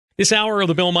This hour of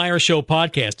the Bill Meyer Show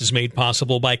podcast is made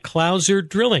possible by Clouser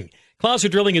Drilling. Clouser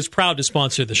Drilling is proud to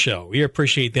sponsor the show. We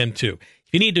appreciate them, too.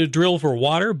 If you need to drill for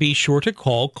water, be sure to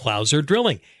call Clouser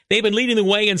Drilling. They've been leading the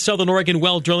way in Southern Oregon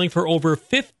well drilling for over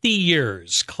 50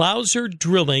 years.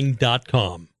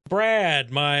 ClouserDrilling.com.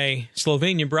 Brad, my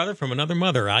Slovenian brother from another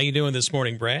mother. How you doing this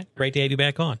morning, Brad? Great to have you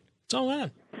back on. What's all on?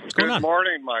 What's going on? Good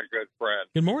morning, my good friend.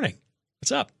 Good morning.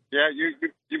 What's up? Yeah, you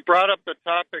brought up the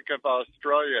topic of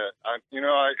Australia. I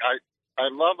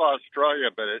love Australia,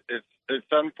 but it's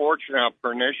unfortunate how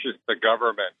pernicious the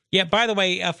government. Yeah, by the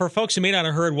way, for folks who may not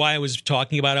have heard why I was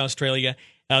talking about Australia,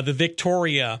 the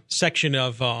Victoria section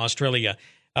of Australia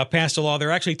passed a law.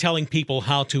 They're actually telling people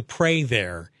how to pray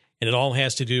there, and it all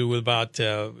has to do with about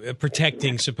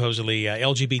protecting, supposedly,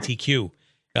 LGBTQ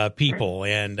people,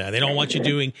 and they don't want you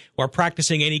doing or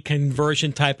practicing any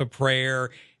conversion type of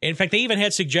prayer. In fact, they even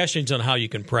had suggestions on how you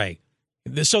can pray.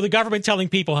 So the government telling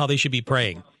people how they should be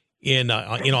praying in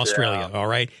Australia, all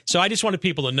right? So I just wanted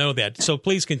people to know that. So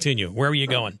please continue. Where are you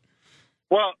going?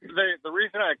 Well, the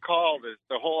reason I called is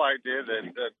the whole idea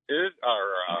that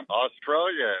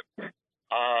Australia,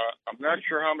 I'm not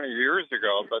sure how many years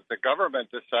ago, but the government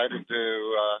decided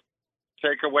to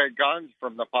take away guns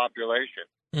from the population.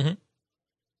 Mm-hmm.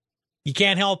 You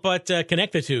can't help but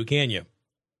connect the two, can you?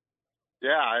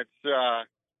 Yeah,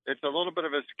 it's a little bit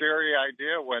of a scary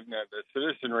idea when the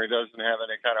citizenry doesn't have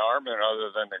any kind of armament other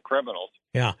than the criminals.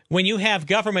 Yeah. When you have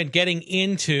government getting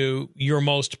into your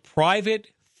most private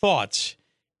thoughts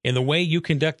in the way you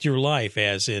conduct your life,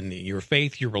 as in your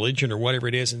faith, your religion, or whatever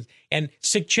it is, and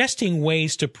suggesting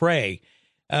ways to pray.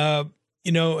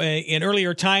 In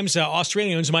earlier times,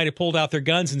 Australians might have pulled out their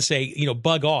guns and say,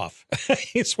 bug off.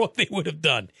 It's what they would have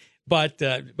done. But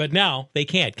now they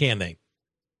can't, can they?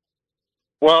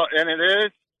 Well, and it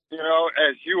is,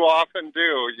 as you often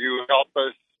do, you help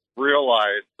us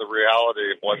realize the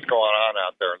reality of what's going on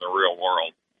out there in the real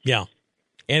world. Yeah.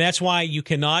 And that's why you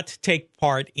cannot take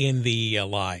part in the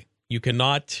lie. You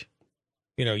cannot,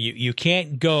 you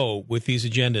can't go with these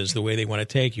agendas the way they want to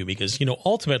take you because,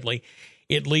 ultimately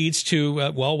it leads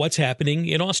to, what's happening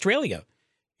in Australia.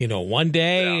 One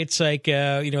day it's like,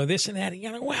 this and that.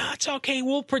 Well, it's okay.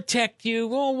 We'll protect you.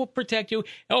 Oh, we'll protect you.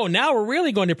 Oh, now we're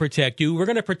really going to protect you. We're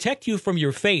going to protect you from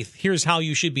your faith. Here's how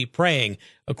you should be praying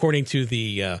according to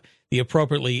the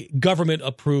appropriately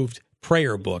government-approved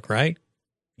prayer book, right?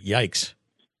 Yikes.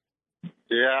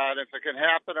 Yeah, and if it can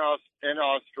happen in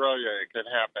Australia, it can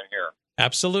happen here.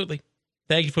 Absolutely.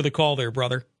 Thank you for the call there,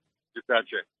 brother. You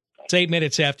betcha. It's 8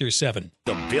 minutes after 7.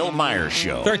 The Bill Meyer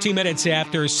Show. 13 minutes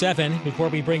after 7. Before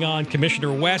we bring on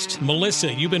Commissioner West,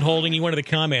 Melissa, you wanted to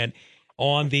comment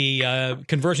on the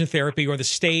conversion therapy or the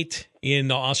state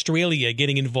in Australia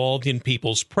getting involved in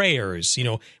people's prayers.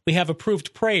 We have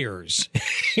approved prayers,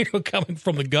 coming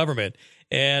from the government.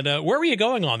 And where were you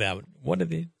going on that? What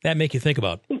did that make you think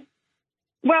about?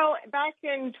 Well, back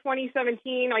in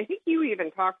 2017, I think you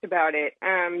even talked about it.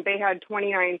 They had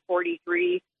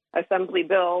 2943 Assembly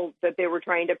bill that they were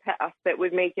trying to pass that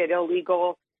would make it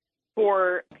illegal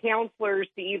for counselors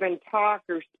to even talk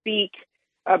or speak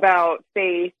about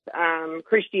faith,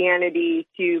 Christianity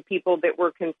to people that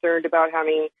were concerned about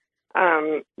having,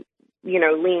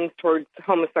 leans towards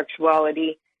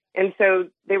homosexuality. And so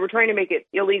they were trying to make it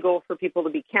illegal for people to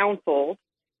be counseled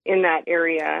in that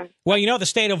area. Well, the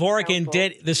state of Oregon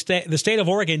the state of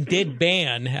Oregon did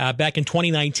ban back in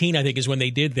 2019, I think is when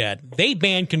they did that. They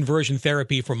banned conversion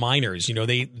therapy for minors.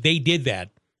 They did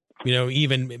that.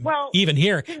 Even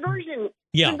here. Conversion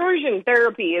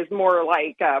therapy is more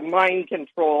like mind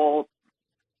control,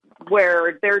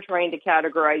 where they're trying to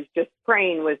categorize just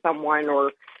praying with someone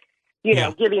or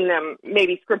giving them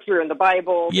maybe scripture in the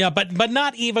Bible. Yeah, but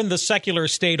not even the secular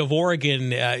state of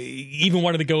Oregon even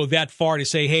wanted to go that far to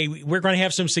say, hey, we're going to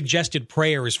have some suggested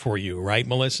prayers for you, right,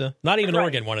 Melissa? Not even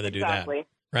Oregon wanted to do that,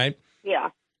 right? Yeah.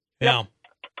 Yeah. Yep.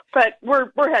 But we're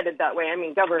headed that way. I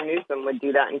mean, Governor Newsom would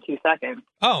do that in 2 seconds.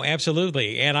 Oh,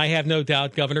 absolutely. And I have no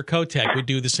doubt Governor Kotek would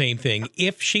do the same thing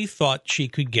if she thought she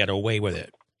could get away with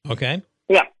it. Okay?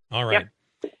 Yeah. All right.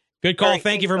 Yep. Good call. All right,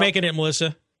 Thank you for making it,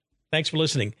 Melissa. Thanks for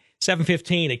listening.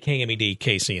 7:15 at KMED,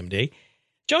 KCMD.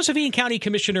 Josephine County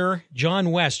Commissioner John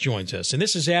West joins us, and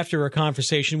this is after a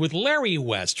conversation with Larry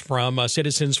West from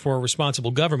Citizens for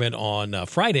Responsible Government on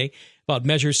Friday about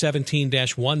Measure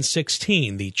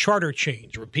 17-116, the charter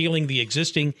change, repealing the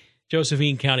existing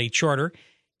Josephine County charter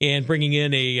and bringing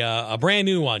in a brand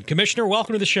new one. Commissioner,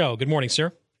 welcome to the show. Good morning,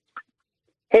 sir.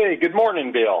 Hey, good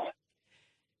morning, Bill.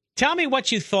 Tell me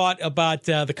what you thought about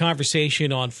the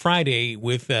conversation on Friday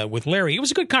with Larry. It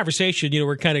was a good conversation.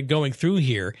 We're kind of going through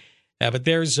here, but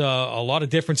there's a lot of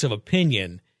difference of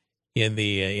opinion in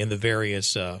the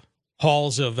various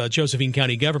halls of Josephine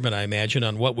County government, I imagine,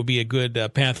 on what would be a good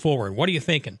path forward. What are you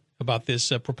thinking about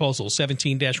this proposal,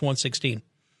 17-116?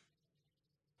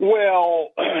 Well,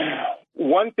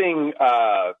 one thing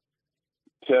I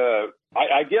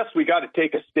guess we got to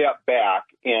take a step back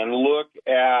and look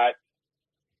at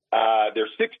there's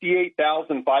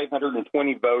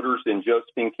 68,520 voters in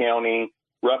Josephine County,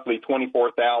 roughly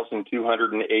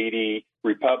 24,280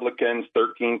 Republicans,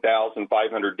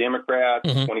 13,500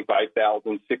 Democrats,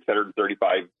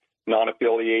 25,635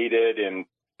 non-affiliated, and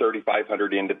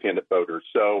 3,500 independent voters.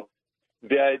 So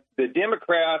the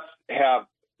Democrats have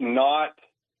not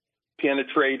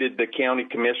penetrated the county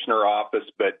commissioner office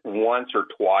but once or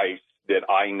twice that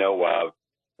I know of.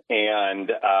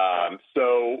 And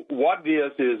so what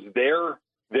it is they're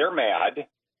mad.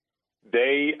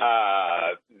 They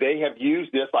have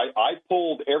used this. I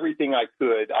pulled everything I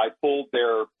could. I pulled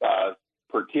their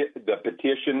the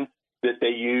petition that they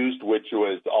used, which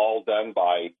was all done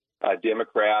by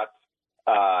Democrats,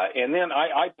 and then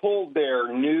I pulled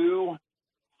their new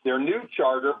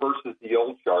charter versus the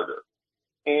old charter.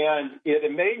 And it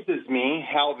amazes me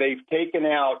how they've taken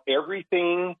out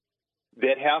everything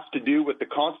that has to do with the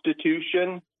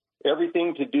Constitution,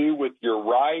 everything to do with your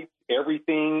rights,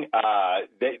 everything.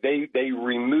 They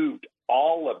removed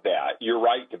all of that. Your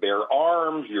right to bear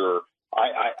arms.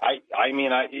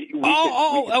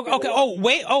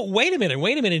 Wait a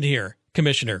minute here,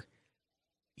 Commissioner.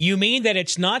 You mean that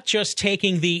it's not just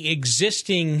taking the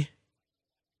existing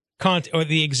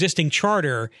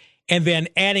charter and then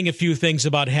adding a few things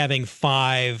about having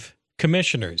 5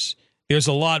 commissioners? There's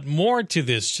a lot more to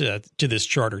this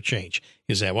charter change.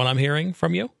 Is that what I'm hearing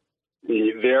from you?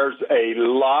 There's a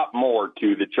lot more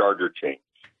to the charter change,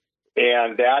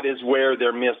 and that is where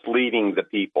they're misleading the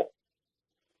people.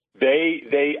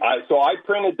 So I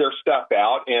printed their stuff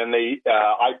out, and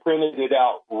I printed it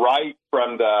out right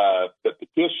from the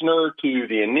petitioner to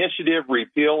the initiative,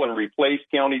 repeal and replace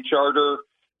county charter,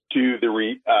 to the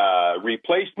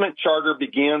replacement charter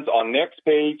begins on next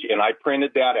page, and I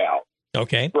printed that out.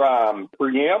 Okay. From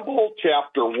preamble,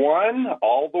 chapter 1,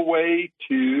 all the way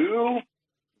to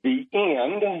the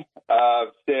end,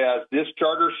 says this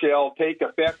charter shall take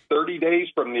effect 30 days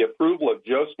from the approval of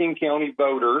Josephine County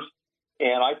voters.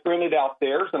 And I printed out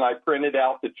theirs, and I printed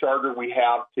out the charter we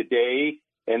have today,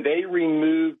 and they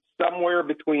removed somewhere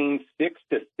between 6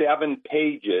 to 7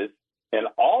 pages, and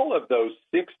all of those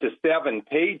 6 to 7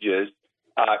 pages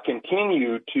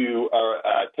continue to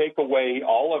take away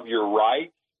all of your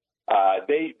rights.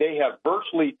 They have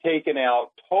virtually taken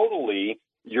out totally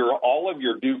all of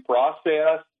your due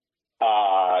process,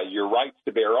 your rights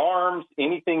to bear arms,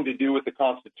 anything to do with the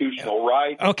constitutional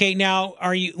rights. Okay, now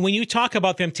when you talk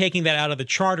about them taking that out of the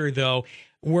charter, though,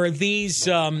 were these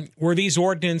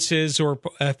ordinances or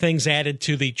things added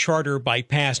to the charter by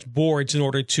past boards in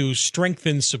order to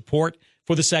strengthen support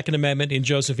for the Second Amendment in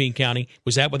Josephine County?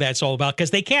 Was that what that's all about?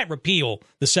 Because they can't repeal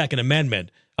the Second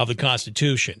Amendment of the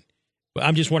Constitution.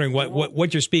 I'm just wondering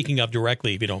what you're speaking of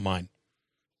directly, if you don't mind.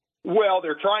 Well,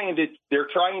 they're trying to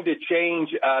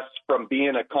change us from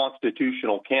being a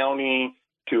constitutional county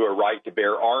to a right to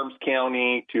bear arms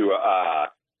county to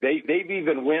they've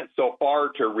even went so far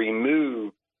to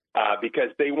remove because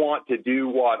they want to do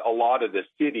what a lot of the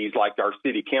cities, like our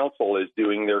city council, is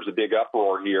doing. There's a big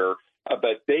uproar here,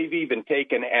 but they've even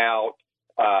taken out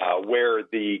where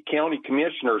the county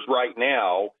commissioners right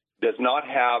now does not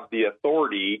have the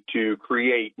authority to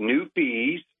create new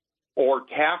fees or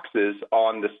taxes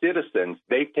on the citizens.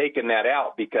 They've taken that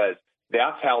out because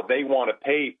that's how they want to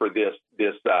pay for this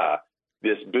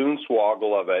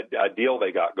boonswoggle of a deal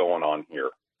they got going on here.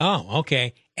 Oh,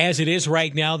 okay. As it is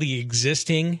right now, the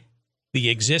existing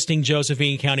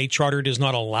Josephine County charter does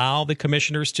not allow the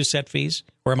commissioners to set fees?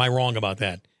 Or am I wrong about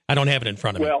that? I don't have it in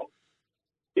front of me. Well,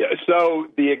 yeah, so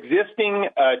the existing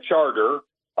charter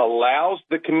allows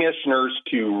the commissioners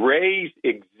to raise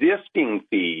existing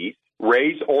fees,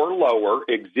 raise or lower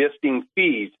existing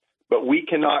fees, but we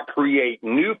cannot create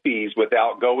new fees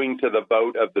without going to the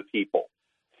vote of the people.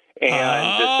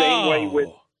 And the same way with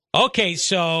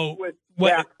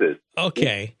taxes.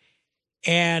 Okay,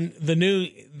 and the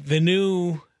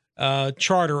new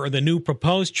charter or the new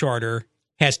proposed charter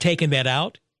has taken that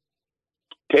out.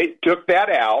 Took that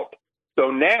out. So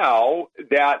now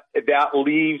that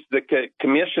leaves the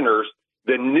commissioners,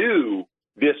 this new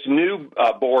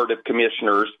board of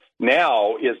commissioners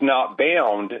now is not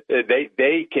bound. They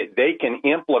can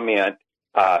implement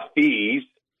fees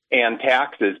and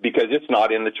taxes because it's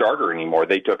not in the charter anymore.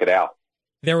 They took it out.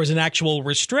 There was an actual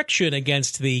restriction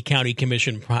against the county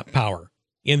commission power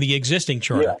in the existing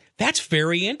charter. Yeah. That's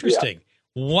very interesting.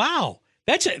 Yeah. Wow.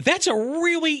 That's a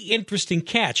really interesting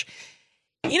catch.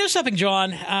 You know something,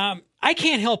 John? I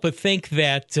can't help but think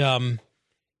that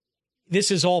this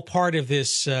is all part of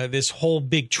this whole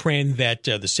big trend that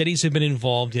the cities have been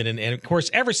involved in, and of course,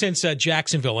 ever since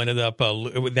Jacksonville ended up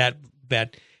that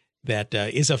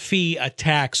is a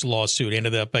tax lawsuit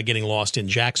ended up getting lost in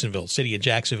Jacksonville, city of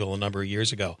Jacksonville, a number of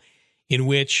years ago, in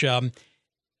which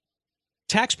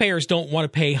taxpayers don't want to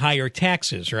pay higher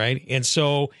taxes, right? And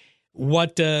so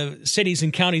what cities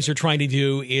and counties are trying to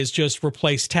do is just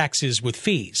replace taxes with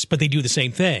fees, but they do the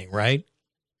same thing, right?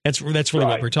 That's really right.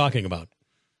 what we're talking about.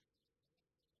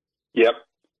 Yep.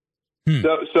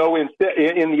 So in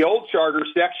the old charter,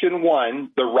 Section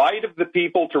 1, the right of the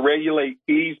people to regulate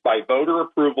fees by voter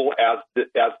approval as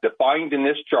defined in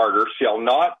this charter shall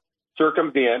not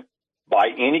circumvent by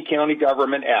any county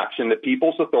government action the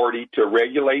people's authority to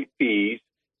regulate fees.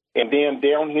 And then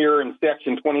down here in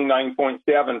Section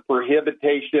 29.7,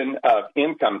 prohibition of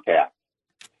income tax.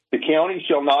 The county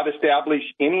shall not establish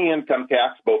any income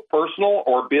tax, both personal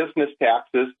or business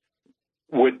taxes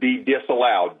would be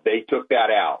disallowed. They took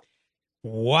that out.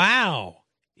 Wow.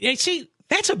 Yeah, see,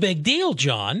 that's a big deal,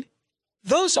 John.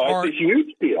 Those are a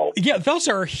huge deal. Yeah, those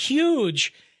are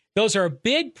huge. Those are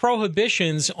big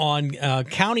prohibitions on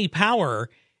county power,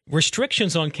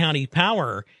 restrictions on county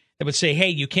power that would say, hey,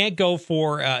 you can't go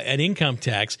for an income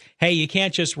tax. Hey, you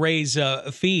can't just raise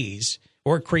fees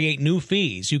or create new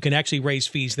fees. You can actually raise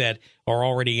fees that are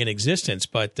already in existence.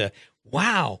 But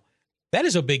wow, that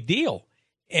is a big deal.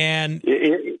 And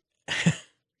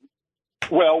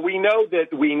well, we know that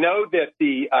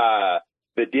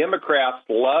the Democrats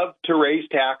love to raise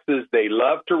taxes. They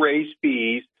love to raise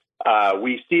fees.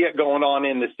 We see it going on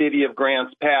in the city of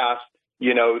Grants Pass.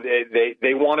 You know,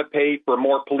 they want to pay for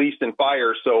more police and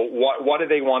fire. So what do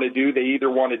they want to do? They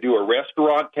either want to do a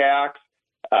restaurant tax.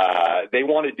 They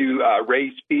want to do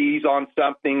raise fees on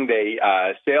something. They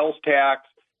sales tax.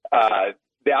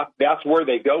 That's where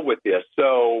they go with this.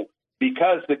 So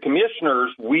because the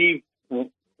commissioners, we've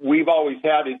always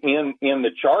had it in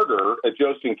the charter.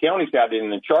 Joseph County's had it in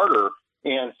the charter.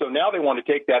 And so now they want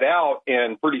to take that out,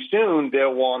 and pretty soon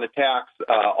they'll want to tax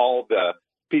all the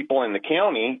people in the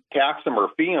county, tax them or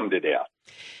fee them to death.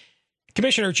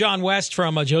 Commissioner John West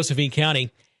from Josephine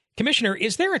County. Commissioner,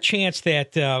 is there a chance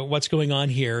that what's going on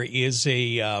here is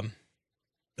a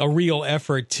real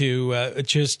effort to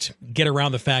just get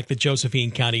around the fact that Josephine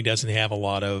County doesn't have a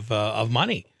lot of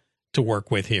money to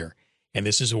work with here, and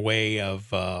this is a way of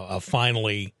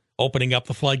finally opening up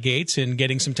the floodgates and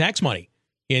getting some tax money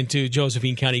into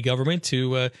Josephine County government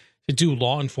to do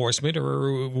law enforcement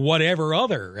or whatever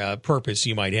other purpose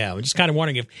you might have? I'm just kind of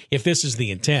wondering if this is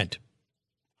the intent,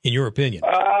 in your opinion.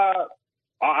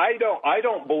 I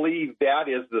don't believe that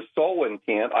is the sole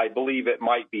intent. I believe it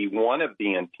might be one of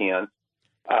the intents.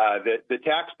 The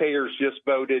taxpayers just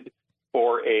voted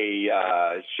for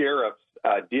a sheriff's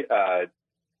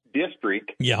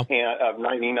district of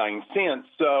 99 cents.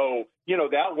 So, you know,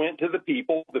 that went to the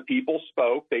people. The people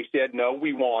spoke. They said, no,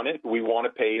 we want it. We want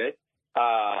to pay it.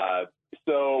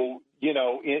 So, you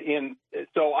know,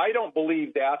 so I don't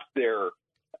believe that's their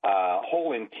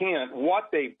whole intent. What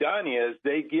they've done is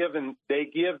they give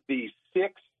these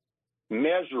 6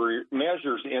 measures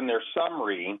in their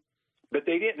summary, but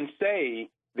they didn't tell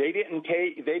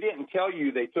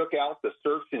you they took out the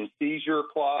search and seizure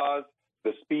clause,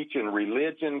 the speech and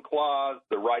religion clause,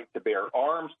 the right to bear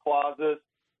arms clauses.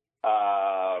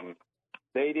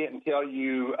 They didn't tell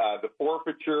you the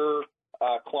forfeiture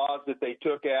clause that they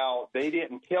took out. They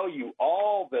didn't tell you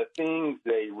all the things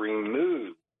they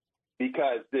removed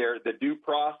because they're the due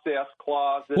process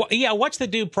clauses. Well, yeah, what's the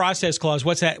due process clause?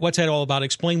 What's that all about?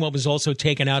 Explain what was also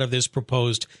taken out of this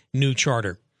proposed new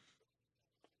charter.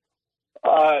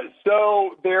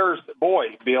 So there's,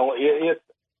 Bill, it's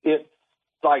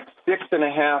like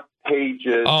 6.5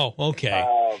 pages. Oh, okay.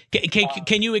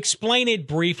 Can you explain it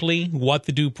briefly, what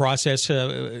the due process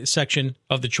section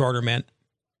of the charter meant?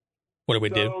 What it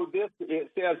would do? It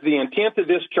says the intent of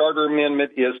this charter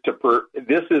amendment is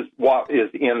this is what is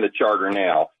in the charter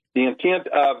now. The intent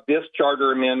of this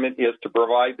charter amendment is to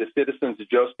provide the citizens of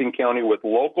Josephine County with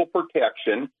local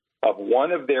protection of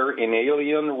one of their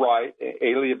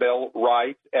inalienable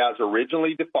rights as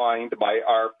originally defined by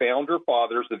our founder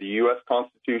fathers of the U.S.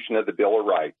 Constitution of the Bill of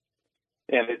Rights.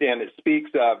 And it speaks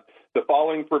of the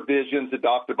following provisions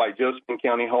adopted by Josephine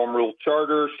County Home Rule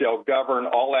Charter shall govern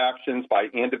all actions by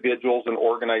individuals and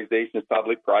organizations,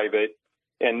 public, private,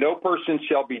 and no person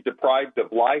shall be deprived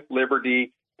of life,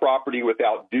 liberty, property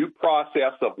without due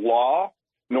process of law,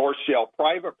 nor shall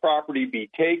private property be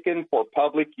taken for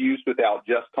public use without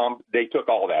just they took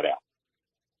all that out.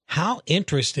 How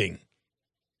interesting.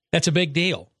 That's a big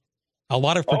deal. A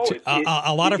lot of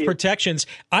protections.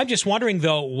 I'm just wondering,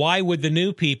 though, why would the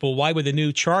new people, why would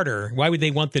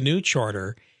they want the new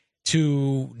charter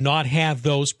to not have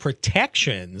those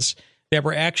protections that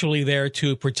were actually there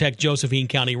to protect Josephine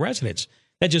County residents?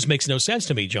 That just makes no sense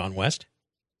to me, John West.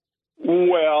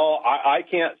 Well, I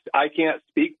can't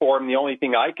speak for them. The only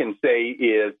thing I can say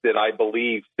is that I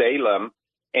believe Salem,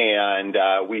 and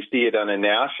we see it on a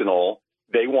national,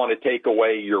 they want to take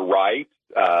away your rights,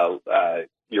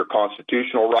 your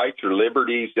constitutional rights, your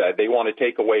liberties. They want to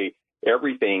take away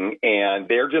everything, and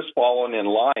they're just falling in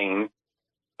line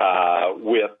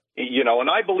with, and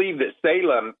I believe that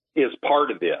Salem is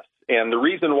part of this. And the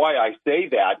reason why I say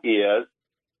that is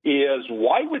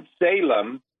why would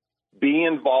Salem be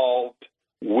involved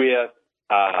with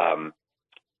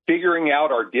figuring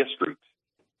out our districts?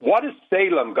 What has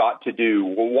Salem got to do?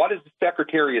 Well, what has the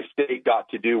Secretary of State got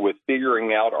to do with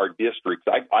figuring out our districts?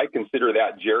 I consider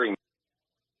that gerrymandering.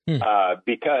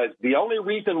 Because the only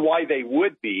reason why they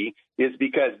would be is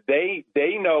because they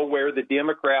know where the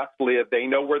Democrats live, they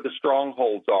know where the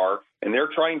strongholds are, and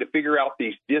they're trying to figure out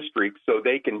these districts so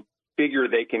they can figure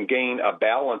they can gain a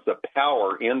balance of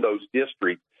power in those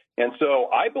districts. And so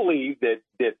I believe that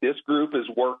this group is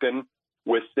working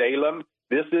with Salem.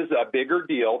 This is a bigger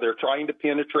deal. They're trying to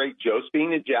penetrate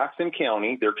Josephine and Jackson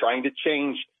County. They're trying to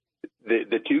change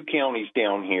the two counties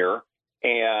down here.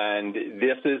 And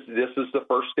this is the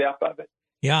first step of it.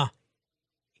 Yeah.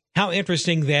 How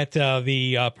interesting that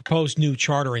the proposed new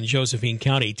charter in Josephine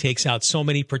County takes out so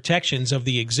many protections of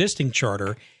the existing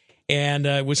charter,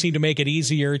 and would seem to make it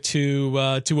easier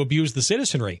to abuse the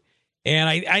citizenry. And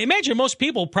I imagine most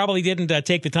people probably didn't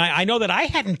take the time. I know that I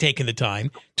hadn't taken the time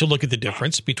to look at the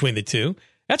difference between the two.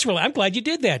 I'm glad you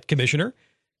did that, Commissioner.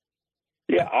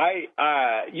 Yeah,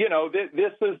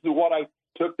 this is what I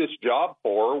took this job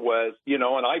for was, and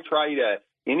I try to,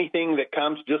 anything that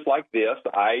comes just like this,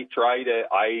 I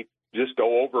just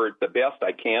go over it the best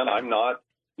I can. I'm not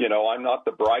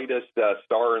the brightest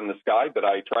star in the sky, but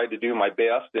I try to do my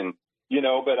best. And,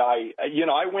 but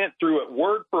I went through it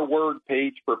word for word,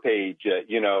 page for page,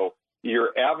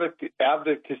 your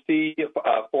advocacy,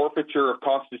 forfeiture of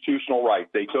constitutional rights.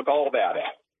 They took all that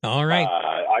out. All right.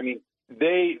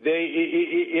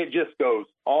 It just goes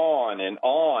on and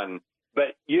on.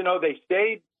 But, they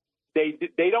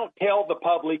don't tell the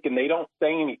public and they don't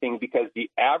say anything because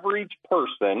the average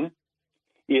person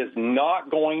is not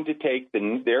going to take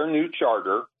their new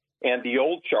charter and the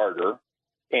old charter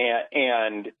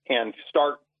and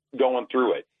start going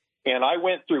through it. And I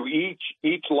went through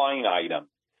each line item.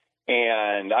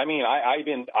 And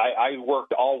I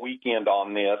worked all weekend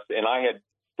on this, and I'd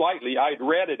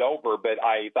read it over, but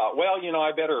I thought, well,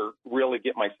 I better really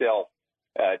get myself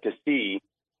to see.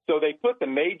 So they put the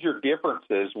major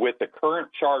differences with the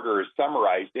current charter as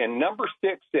summarized. And number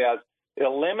 6 says,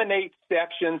 eliminate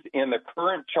sections in the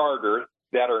current charter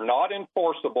that are not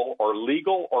enforceable or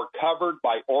legal or covered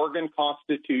by Oregon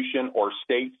Constitution or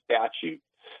state statute.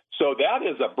 So that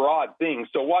is a broad thing.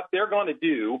 So what they're going to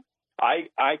do,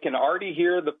 I can already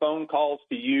hear the phone calls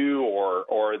to you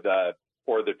or the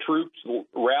troops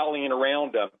rallying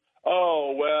around them.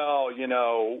 Oh, well,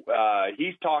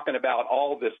 he's talking about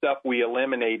all the stuff we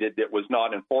eliminated that was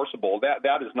not enforceable.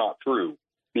 That is not true,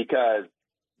 because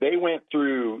they went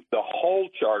through the whole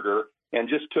charter and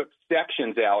just took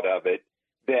sections out of it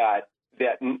that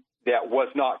was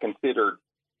not considered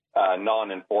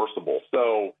non-enforceable.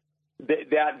 So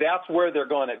that's where they're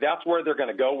going to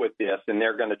go with this, and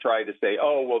they're going to try to say,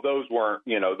 oh, well, those weren't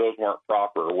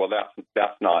proper. Well,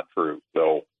 that's not true.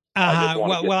 So.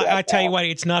 I tell you what,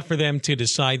 it's not for them to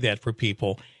decide that for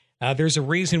people. There's a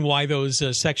reason why those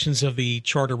sections of the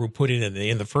charter were put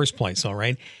in the first place. All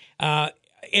right,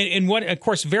 and what, of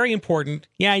course, very important.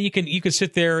 Yeah, you can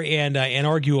sit there and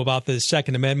argue about the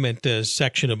Second Amendment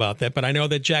section about that, but I know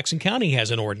that Jackson County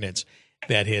has an ordinance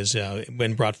that has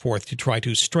been brought forth to try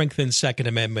to strengthen Second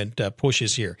Amendment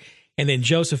pushes here. And then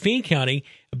Josephine County,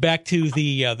 back to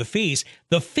the fees.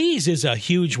 The fees is a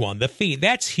huge one.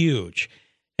 That's huge.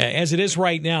 As it is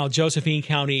right now, Josephine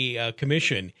County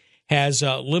Commission has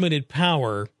limited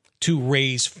power to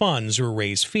raise funds or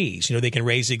raise fees. They can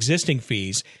raise existing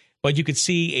fees, but you could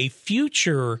see a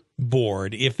future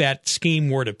board, if that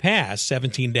scheme were to pass,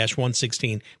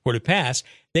 17-116 were to pass,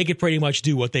 they could pretty much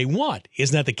do what they want.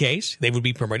 Isn't that the case? They would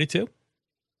be permitted to?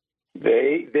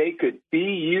 They could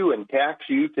fee you and tax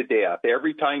you to death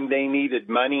every time they needed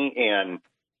money, and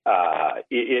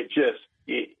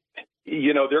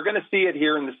they're going to see it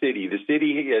here in the city. The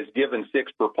city has given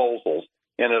 6 proposals,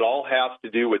 and it all has to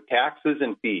do with taxes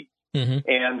and fees. Mm-hmm.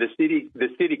 And the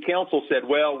city council said,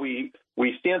 well, we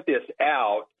sent this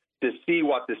out to see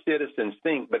what the citizens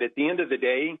think. But at the end of the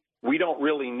day, we don't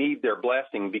really need their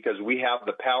blessing because we have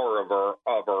the power of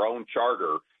our own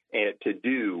charter to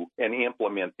do and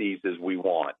implement these as we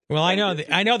want. Well, I know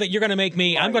that you're going to make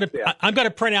me. I'm going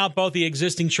to print out both the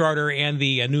existing charter and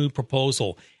the new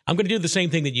proposal. I'm going to do the same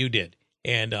thing that you did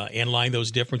and line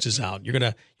those differences out. You're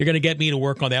gonna get me to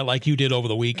work on that like you did over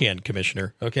the weekend,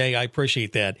 Commissioner. Okay, I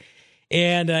appreciate that.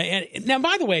 And now,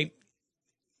 by the way,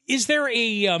 is there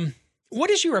what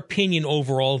is your opinion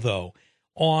overall, though,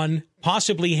 on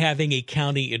possibly having a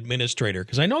county administrator?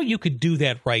 Because I know you could do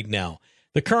that right now.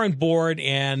 The current board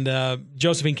and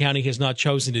Josephine County has not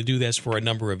chosen to do this for a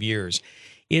number of years.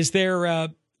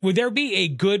 Would there be a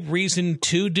good reason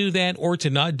to do that or to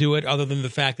not do it, other than the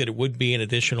fact that it would be an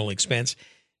additional expense?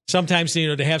 Sometimes,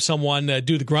 to have someone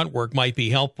do the grunt work might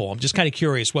be helpful. I'm just kind of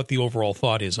curious what the overall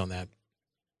thought is on that.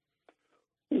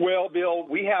 Well, Bill,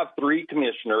 we have 3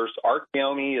 commissioners. Our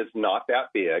county is not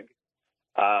that big.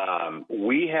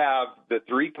 The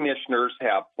 3 commissioners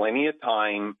have plenty of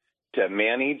time to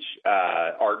manage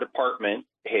our department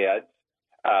heads.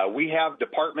 We have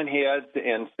department heads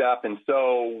and stuff, and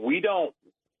so we don't,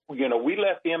 we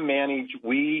let them manage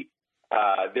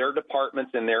their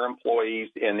departments and their employees,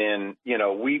 and then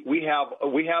we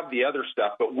have the other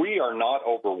stuff, but we are not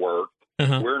overworked.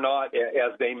 Uh-huh. We're not,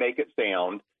 as they make it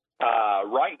sound.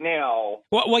 Right now.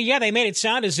 Well, yeah, they made it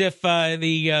sound as if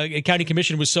the county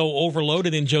commission was so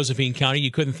overloaded in Josephine County you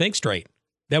couldn't think straight.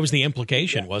 That was the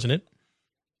implication, wasn't it?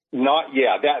 That's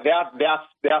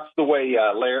the way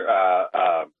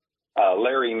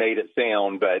Larry made it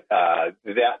sound, but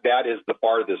that is the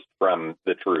farthest from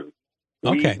the truth.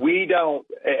 Okay. We don't,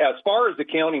 as far as the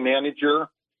county manager,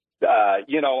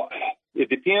 it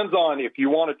depends on if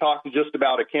you want to talk just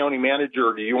about a county manager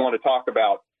or do you want to talk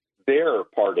about their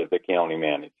part of the county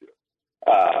manager.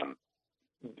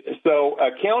 So a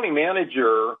county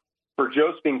manager for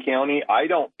Josephine County, I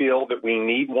don't feel that we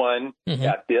need one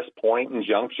at this point in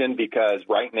junction because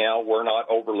right now we're not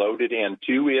overloaded. And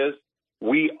 2 is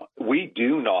we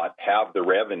do not have the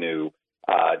revenue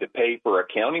to pay for a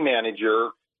county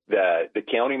manager, the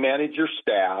county manager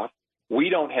staff. We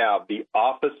don't have the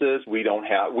offices. We don't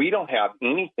have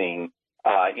anything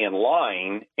in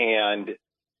line.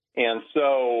 And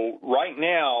so right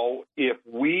now, if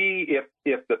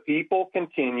the people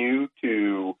continue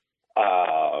to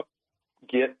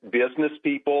get business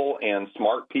people and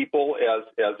smart people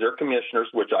as their commissioners,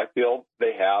 which I feel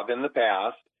they have in the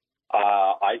past,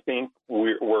 I think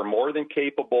we're more than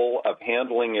capable of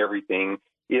handling everything.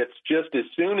 It's just as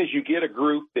soon as you get a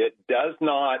group that does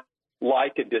not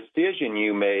like a decision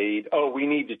you made, we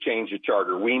need to change the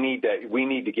charter. We need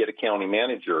to get a county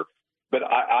manager. But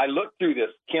I looked through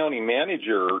this county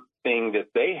manager thing that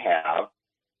they have,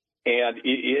 and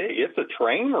it's a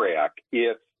train wreck.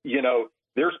 It's,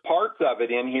 there's parts of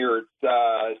it in here.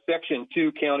 It's Section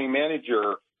 2 county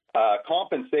manager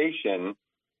compensation,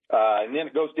 and then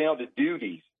it goes down to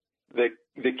duties.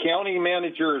 The county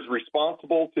manager is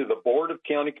responsible to the Board of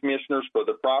County Commissioners for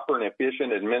the proper and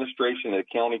efficient administration of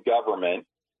the county government.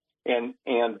 And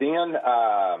then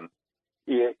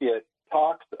it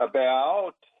talks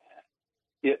about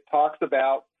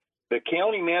the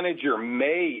county manager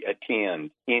may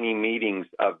attend any meetings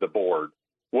of the board.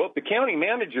 Well, if the county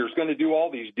manager is going to do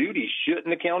all these duties, shouldn't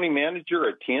the county manager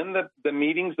attend the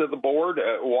meetings of the board?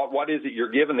 What is it? You're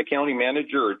giving the county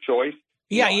manager a choice?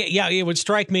 Yeah. It would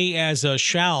strike me as a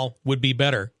shall would be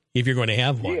better if you're going to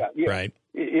have one, right?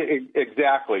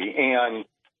 Exactly. And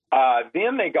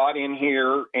then they got in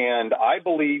here, and I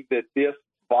believe that this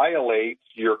violates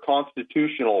your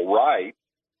constitutional rights.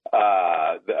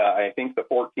 I think the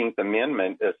 14th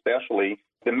Amendment especially.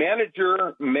 The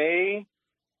manager may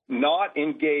not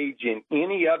engage in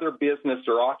any other business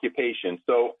or occupation.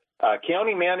 So a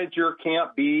county manager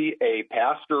can't be a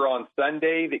pastor on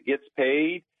Sunday that gets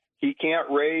paid.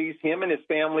 Him and his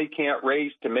family can't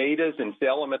raise tomatoes and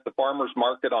sell them at the farmer's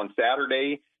market on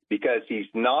Saturday because he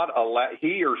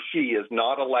or she is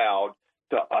not allowed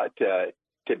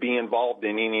to be involved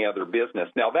in any other business.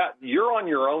 Now that you're on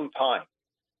your own time.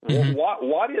 Mm-hmm. Why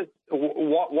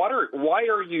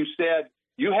are you said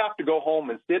you have to go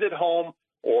home and sit at home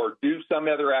or do some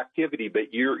other activity,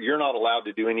 but you're not allowed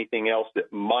to do anything else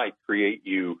that might create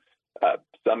you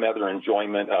some other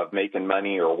enjoyment of making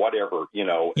money or whatever,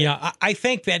 Yeah, I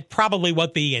think that probably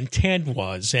what the intent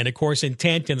was, and of course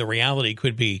intent and the reality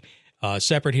could be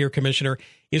separate here, Commissioner,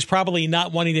 is probably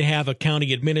not wanting to have a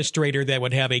county administrator that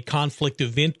would have a conflict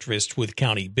of interest with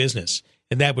county business.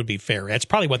 And that would be fair. That's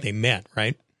probably what they meant,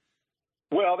 right?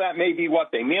 Well, that may be what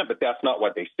they meant, but that's not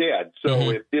what they said.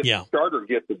 So if this charter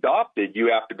gets adopted, you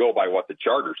have to go by what the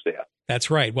charter said. That's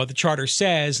right. What the charter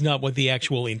says, not what the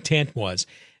actual intent was.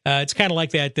 It's kind of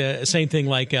like that same thing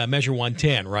like Measure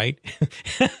 110, right?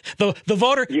 the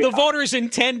voters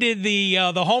intended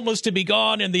the homeless to be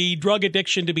gone and the drug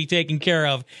addiction to be taken care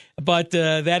of, but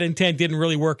that intent didn't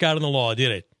really work out in the law,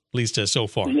 did it? At least so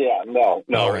far. Yeah, no,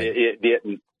 right. it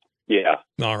didn't. Yeah.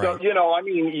 All right. So, I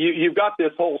mean, you've got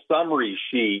this whole summary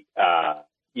sheet, and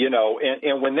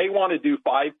when they want to do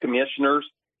 5 commissioners,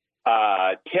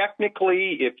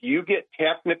 technically, if you get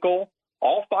technical,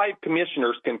 all 5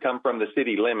 commissioners can come from the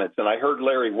city limits. And I heard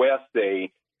Larry West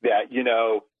say that,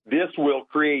 this will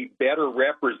create better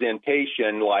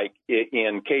representation like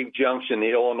in Cave Junction,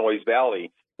 the Illinois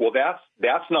Valley. Well,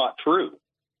 that's not true,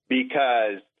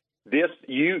 because this,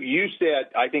 you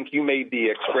said, I think you made the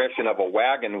expression of a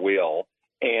wagon wheel,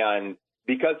 and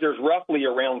because there's roughly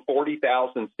around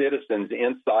 40,000 citizens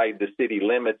inside the city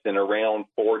limits and around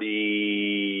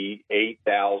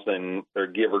 48,000, or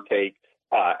give or take,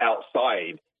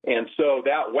 outside. And so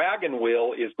that wagon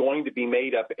wheel is going to be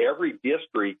made up, every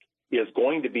district is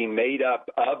going to be made up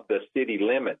of the city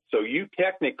limits. So you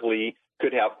technically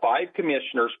could have 5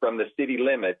 commissioners from the city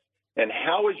limits, and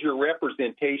how is your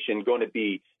representation going to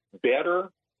be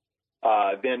better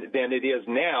than it is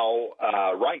now?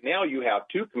 Right now, you have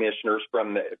 2 commissioners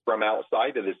from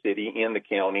outside of the city in the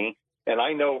county, and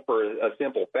I know for a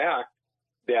simple fact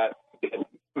that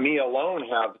me alone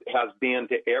has been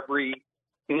to every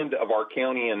end of our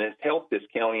county and has helped this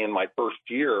county in my first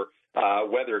year,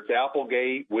 whether it's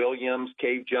Applegate, Williams,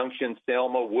 Cave Junction,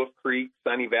 Selma, Wolf Creek,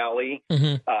 Sunny Valley.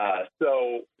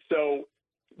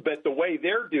 But the way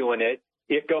they're doing it,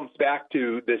 it comes back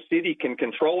to the city can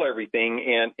control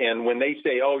everything. And when they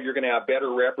say, oh, you're going to have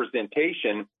better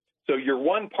representation, so your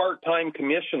one part-time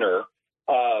commissioner,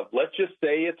 let's just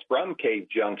say it's from Cave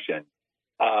Junction,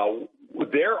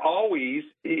 they're always,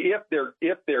 if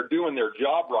they're doing their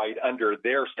job right under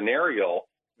their scenario,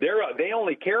 they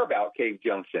only care about Cave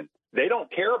Junction. They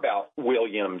don't care about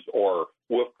Williams or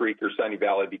Wolf Creek or Sunny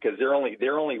Valley, because they're only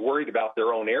worried about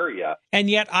their own area. And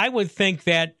yet I would think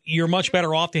that you're much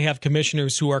better off to have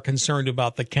commissioners who are concerned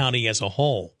about the county as a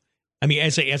whole. I mean,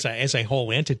 as a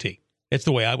whole entity. That's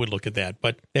the way I would look at that,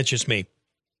 but that's just me.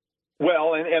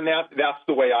 Well, and that's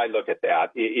the way I look at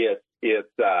that.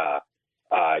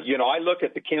 I look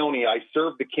at the county, I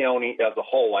serve the county as a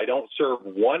whole. I don't serve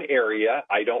one area.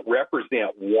 I don't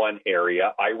represent one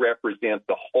area. I represent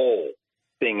the whole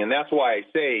thing. And that's why I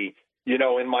say,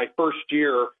 in my first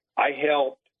year, I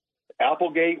helped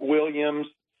Applegate, Williams,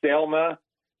 Selma,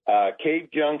 Cave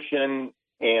Junction,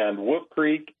 and Wolf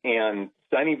Creek and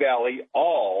Sunny Valley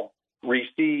all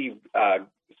received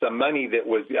some money that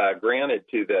was granted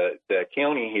to the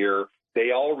county here.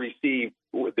 They all received,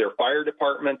 their fire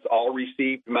departments all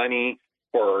received money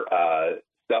for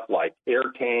stuff like air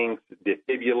tanks,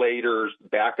 defibrillators,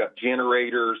 backup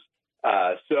generators.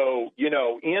 So,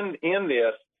 in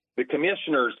this, the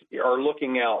commissioners are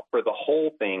looking out for the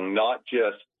whole thing, not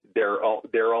just their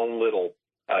own little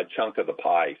chunk of the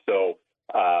pie. So,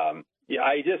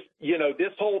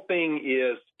 this whole thing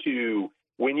is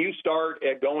when you start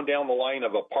at going down the line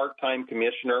of a part-time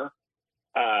commissioner,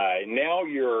 now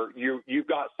you've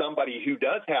got somebody who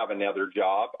does have another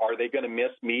job. Are they going to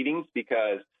miss meetings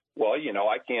because, well,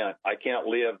 I can't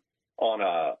live on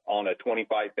a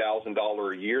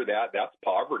 $25,000 a year. That's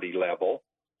poverty level.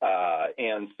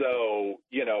 And so,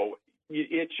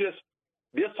 it's just,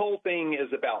 this whole thing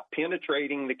is about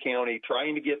penetrating the county,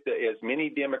 trying to get as many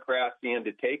Democrats in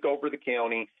to take over the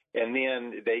county, and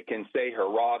then they can say,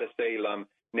 hurrah to Salem.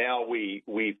 Now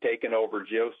we've taken over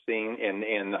Josine,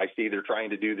 and I see they're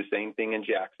trying to do the same thing in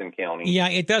Jackson County. Yeah,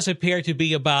 it does appear to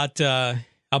be about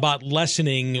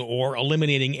lessening or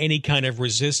eliminating any kind of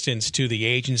resistance to the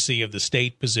agency of the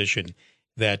state position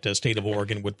that state of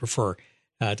Oregon would prefer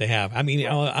to have. I mean,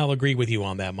 I'll agree with you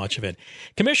on that much of it.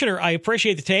 Commissioner, I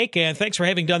appreciate the take, and thanks for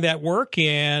having done that work.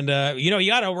 And,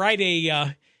 you ought to write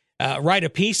a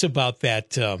piece about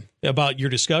that, about your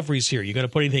discoveries here. You going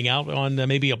to put anything out on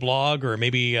maybe a blog, or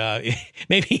maybe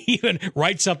even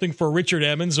write something for Richard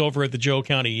Emmons over at the Joe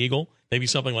County Eagle, maybe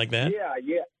something like that? Yeah.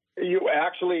 I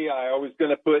was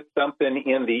going to put something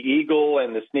in the Eagle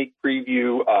and the sneak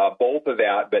preview, both of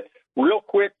that. But real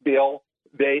quick, Bill,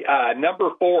 number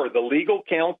 4, the legal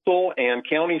counsel and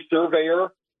county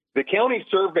surveyor. The county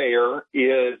surveyor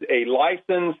is a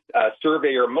licensed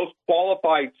surveyor, most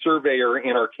qualified surveyor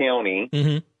in our county.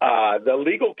 Mm-hmm. The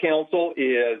legal counsel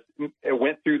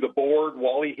went through the board.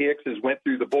 Wally Hicks went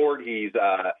through the board. He's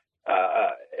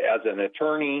as an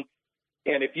attorney.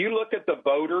 And if you look at the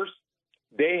voters,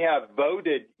 they have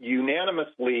voted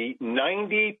unanimously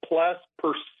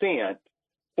 90+%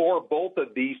 for both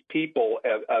of these people,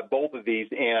 both of these.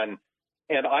 And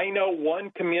I know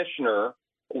one commissioner,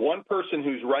 one person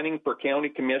who's running for county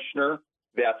commissioner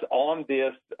that's on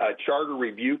this charter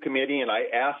review committee, and I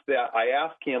asked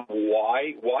him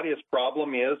what his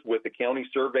problem is with the county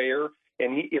surveyor,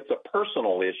 and it's a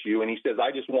personal issue, and he says,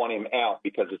 I just want him out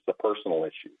because it's a personal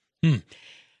issue.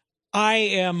 I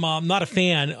am not a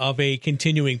fan of a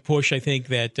continuing push. I think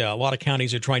that a lot of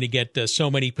counties are trying to get so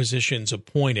many positions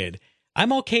appointed.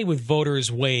 I'm okay with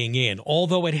voters weighing in,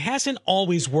 although it hasn't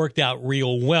always worked out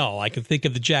real well. I can think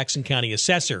of the Jackson County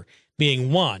assessor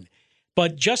being one.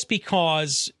 But just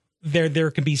because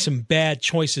there can be some bad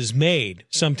choices made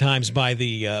sometimes by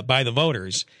the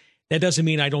voters, that doesn't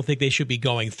mean I don't think they should be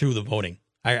going through the voting.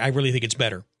 I really think it's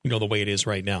better, the way it is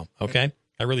right now. Okay?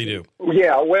 I really do.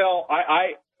 Yeah, well,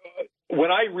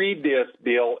 when I read this,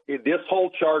 Bill, this whole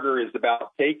charter is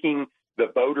about taking the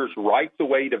voters' rights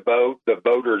away to vote, the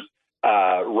voters'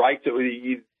 rights.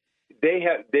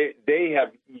 They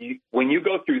have. When you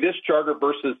go through this charter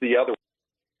versus the other,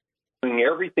 doing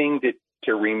everything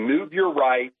to remove your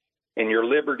rights and your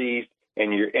liberties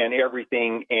and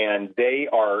everything, and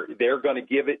they're going to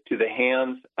give it to the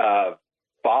hands of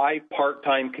 5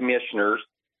 part-time commissioners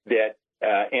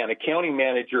and a county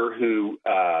manager who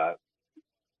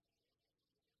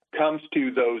comes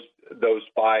to those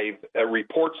 5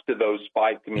 reports to those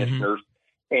 5 commissioners.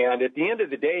 Mm-hmm. And at the end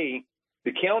of the day,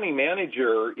 the county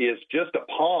manager is just a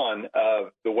pawn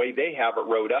of the way they have it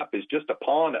wrote up, is just a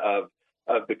pawn of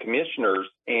the commissioners,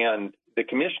 and the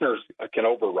commissioners can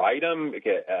override them.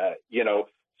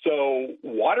 So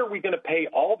what are we going to pay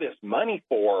all this money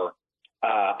for?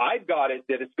 I've got it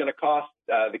that it's going to cost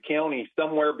the county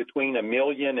somewhere between $1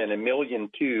 million and $1.2 million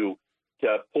to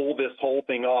pull this whole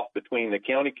thing off, between the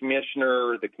county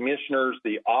commissioner, the commissioners,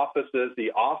 the offices,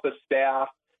 the office staff,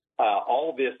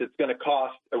 all this. It's going to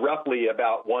cost roughly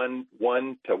about $1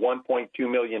 to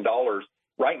 $1.2 million.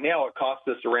 Right now, it costs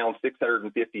us around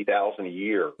 $650,000 a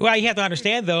year. Well, you have to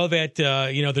understand, though, that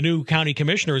the new county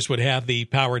commissioners would have the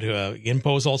power to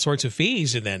impose all sorts of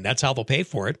fees, and then that's how they'll pay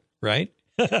for it, right?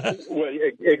 Well,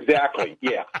 exactly.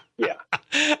 Yeah.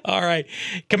 All right.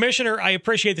 Commissioner, I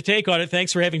appreciate the take on it.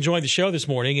 Thanks for having joined the show this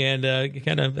morning and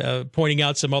kind of pointing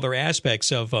out some other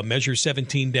aspects of Measure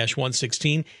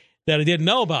 17-116 that I didn't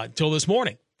know about until this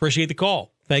morning. Appreciate the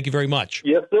call. Thank you very much.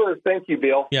 Yes, sir. Thank you,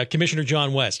 Bill. Yeah, Commissioner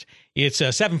John West. It's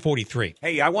 7:43.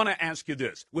 Hey, I want to ask you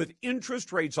this. With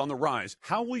interest rates on the rise,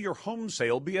 how will your home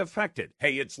sale be affected?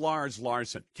 Hey, it's Lars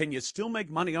Larson. Can you still make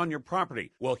money on your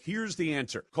property? Well, here's the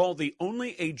answer. Call the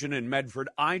only agent in Medford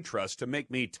I trust to make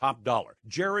me top dollar,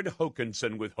 Jared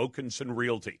Hokinson with Hokinson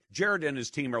Realty. Jared and his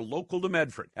team are local to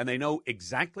Medford, and they know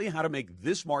exactly how to make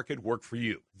this market work for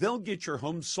you. They'll get your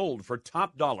home sold for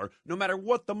top dollar no matter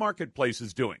what the marketplace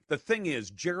is doing. The thing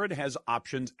is, Jared has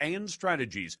options and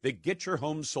strategies that get your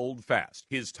home sold fast.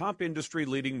 His top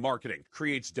industry-leading marketing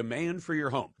creates demand for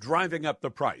your home, driving up the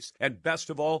price. And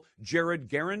best of all, Jared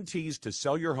guarantees to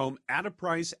sell your home at a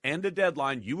price and a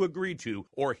deadline you agree to,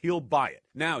 or he'll buy it.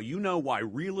 Now you know why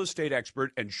real estate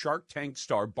expert and Shark Tank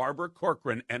star Barbara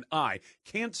Corcoran and I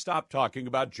can't stop talking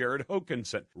about Jared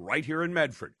Hokinson right here in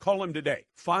Medford. Call him today,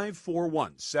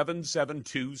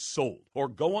 541-772-SOLD, or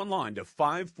go online to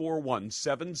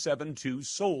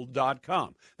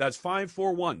 541-772-SOLD.com. That's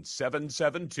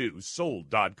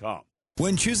 541-772-SOLD.com.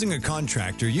 When choosing a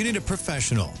contractor, you need a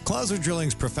professional. Clauser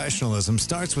Drilling's professionalism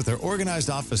starts with their organized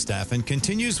office staff and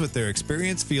continues with their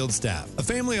experienced field staff. A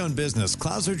family-owned business,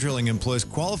 Clauser Drilling employs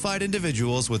qualified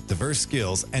individuals with diverse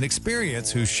skills and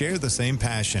experience who share the same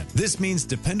passion. This means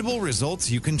dependable results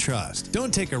you can trust.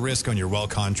 Don't take a risk on your well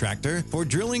contractor. For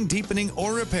drilling, deepening,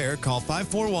 or repair, call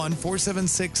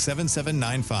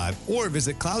 541-476-7795 or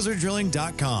visit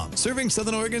clauserdrilling.com. Serving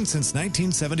Southern Oregon since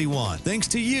 1971. Thanks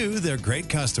to you, they're great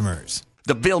customers.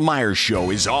 The Bill Myers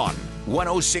Show is on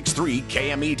 106.3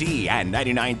 KMED and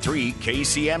 99.3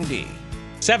 KCMD.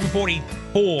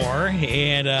 7:44,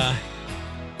 and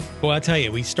well, I'll tell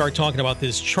you, we start talking about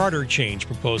this charter change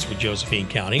proposed for Josephine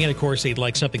County, and of course, they'd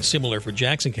like something similar for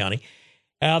Jackson County.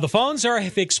 The phones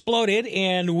have exploded,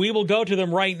 and we will go to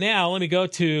them right now. Let me go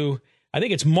to, I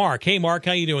think it's Mark. Hey, Mark,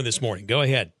 how you doing this morning? Go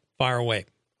ahead, fire away.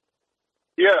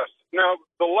 Yes. Now,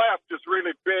 the left is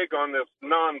really big on this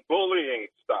non-bullying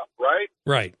stuff, right?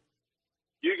 Right.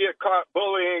 You get caught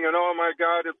bullying, and oh, my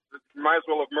God, you might as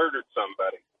well have murdered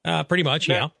somebody. Pretty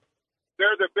much, yeah.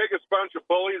 They're the biggest bunch of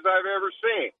bullies I've ever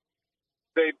seen.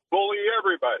 They bully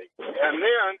everybody. And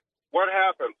then what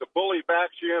happens? The bully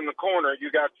backs you in the corner. You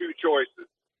got 2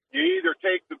 choices. You either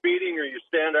take the beating or you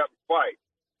stand up and fight.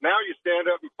 Now you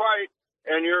stand up and fight,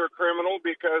 then you're a criminal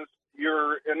because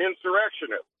you're an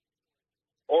insurrectionist,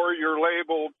 or you're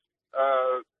labeled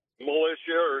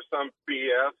militia or some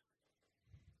BS.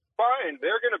 Fine,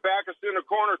 they're going to back us in a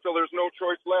corner till there's no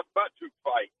choice left but to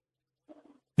fight.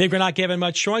 They're not given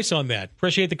much choice on that.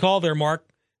 Appreciate the call there, Mark.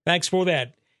 Thanks for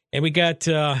that. And we got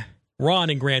Ron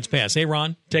in Grants Pass. Hey,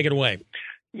 Ron, take it away.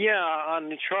 Yeah, on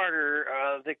the charter,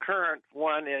 the current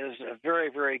one is very,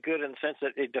 very good in the sense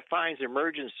that it defines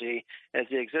emergency as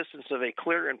the existence of a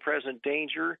clear and present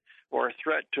danger or a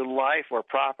threat to life or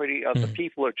property of the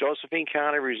people of Josephine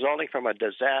County resulting from a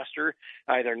disaster,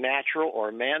 either natural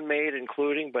or man-made,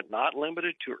 including but not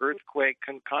limited to earthquake,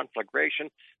 conflagration,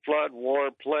 flood, war,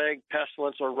 plague,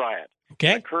 pestilence, or riot.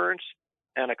 Okay.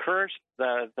 An occurrence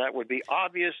that would be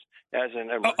obvious as an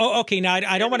emergency. Okay. Now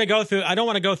I don't want to go through. I don't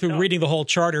want to go through reading the whole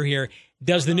charter here.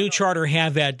 Does the new charter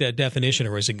have that definition,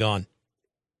 or is it gone?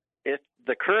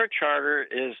 The current charter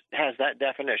has that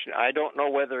definition. I don't know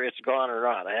whether it's gone or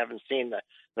not. I haven't seen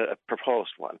the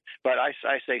proposed one, but I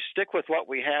say stick with what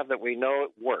we have that we know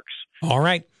it works. All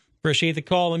right. Appreciate the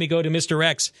call. Let me go to Mr.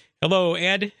 X. Hello,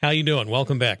 Ed. How you doing?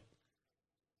 Welcome back.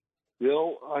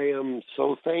 Bill, I am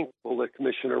so thankful that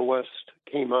Commissioner West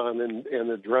came on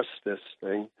and addressed this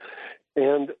thing.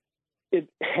 And it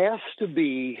has to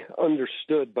be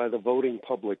understood by the voting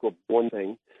public, well, one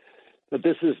thing, that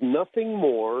this is nothing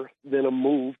more than a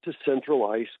move to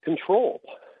centralize control.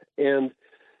 And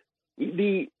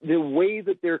the way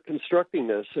that they're constructing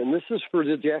this, and this is for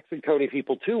the Jackson County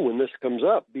people too when this comes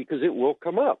up, because it will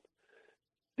come up.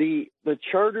 The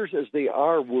charters as they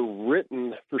are were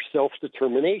written for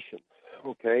self-determination.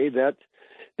 Okay, that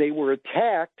they were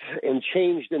attacked and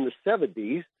changed in the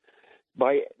 70s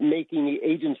by making the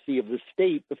agency of the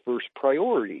state the first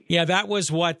priority. Yeah, that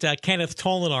was what Kenneth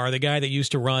Tolinar, the guy that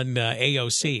used to run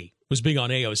AOC, was big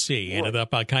on AOC, ended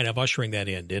up kind of ushering that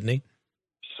in, didn't he?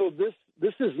 So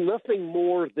this is nothing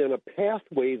more than a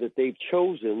pathway that they've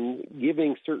chosen,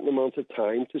 giving certain amounts of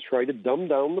time to try to dumb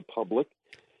down the public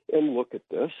and look at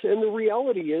this. And the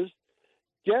reality is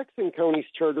Jackson County's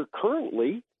charter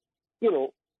currently,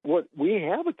 what we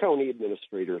have a county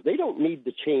administrator. They don't need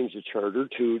to change the charter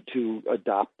to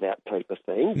adopt that type of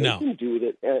thing. No. They can do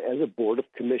it as a board of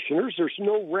commissioners. There's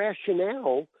no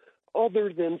rationale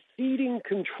other than ceding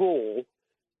control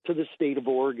to the state of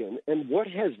Oregon. And what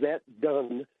has that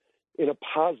done in a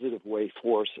positive way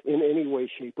for us in any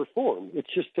way, shape, or form?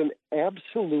 It's just an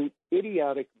absolute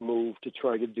idiotic move to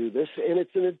try to do this, and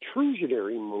it's an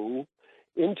intrusionary move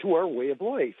into our way of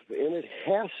life, and it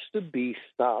has to be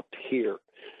stopped here.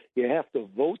 You have to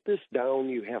vote this down.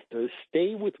 You have to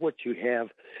stay with what you have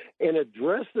and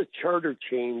address the charter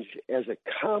change as a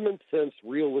common sense,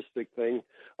 realistic thing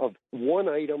of one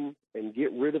item and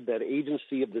get rid of that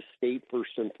agency of the state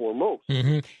first and foremost.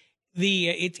 Mm-hmm.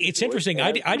 It's interesting.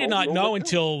 I did not know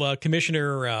until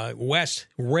Commissioner West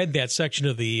read that section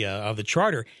of the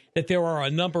charter that there are a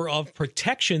number of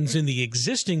protections in the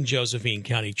existing Josephine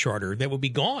County charter that would be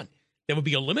gone, that would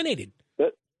be eliminated.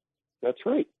 That's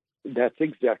right. That's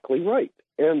exactly right.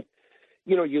 And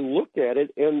you look at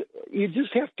it, and you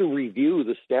just have to review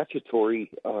the statutory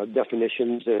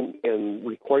definitions and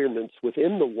requirements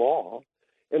within the law.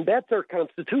 And that's our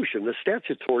Constitution. The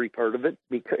statutory part of it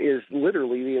is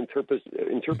literally the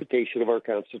interpretation of our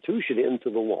Constitution into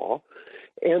the law.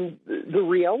 And the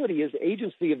reality is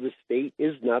agency of the state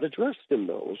is not addressed in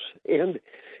those. And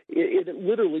it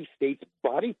literally states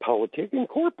body politic and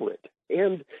corporate.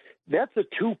 And that's a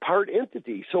two-part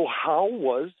entity. So how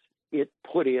was it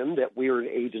put in that we are an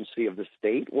agency of the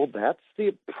state? Well, that's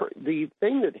the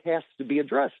thing that has to be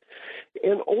addressed.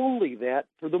 And only that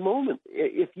for the moment.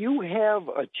 If you have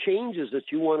changes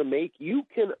that you want to make, you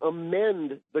can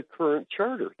amend the current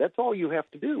charter. That's all you have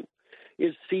to do,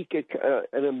 is seek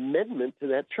an amendment to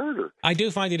that charter. I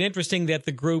do find it interesting that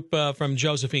the group from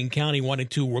Josephine County wanted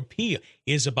to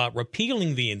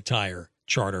repealing the entire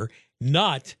charter,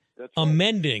 not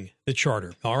amending the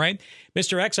charter. All right,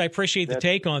 Mr. X, I appreciate the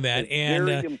take on that. And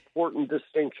very important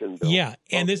distinction, Bill. Yeah,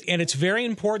 and it's very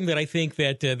important that I think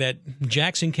that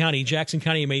Jackson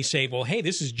County may say, well, hey,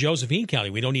 this is Josephine County.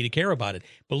 We don't need to care about it.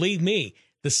 Believe me,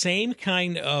 the same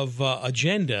kind of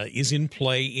agenda is in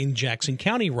play in Jackson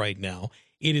County right now.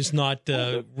 It has not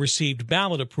received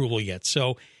ballot approval yet.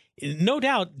 So no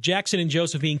doubt Jackson and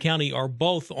Josephine County are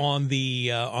both on the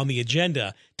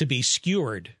agenda to be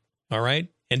skewered, all right,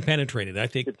 and penetrated. I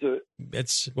think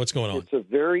that's what's going on. It's a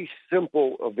very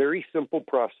simple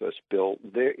process, Bill.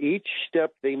 Each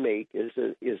step they make is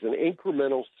an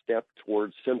incremental step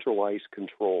towards centralized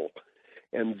control.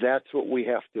 And that's what we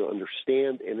have to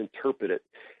understand and interpret it.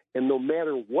 And no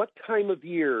matter what time of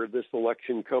year this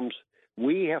election comes,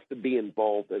 We have to be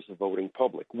involved as the voting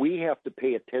public. We have to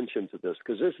pay attention to this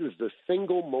because this is the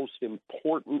single most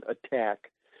important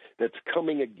attack that's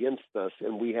coming against us,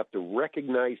 and we have to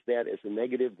recognize that as a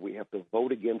negative. We have to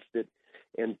vote against it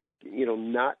and,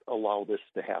 not allow this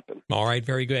to happen. All right,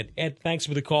 very good. Ed, thanks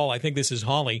for the call. I think this is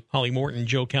Holly Morton,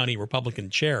 Joe County Republican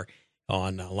Chair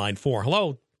on line 4.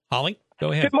 Hello, Holly.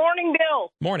 Go ahead. Good morning,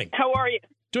 Bill. Morning. How are you?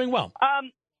 Doing well.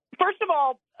 First of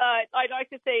all, I'd like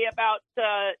to say about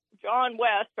John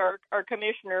West, our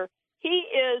commissioner.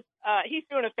 He's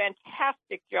doing a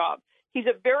fantastic job. He's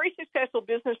a very successful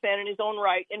businessman in his own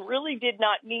right and really did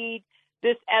not need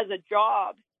this as a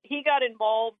job. He got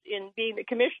involved in being the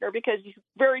commissioner because he's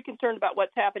very concerned about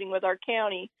what's happening with our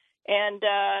county, and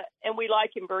we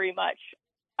like him very much.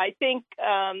 I think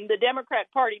the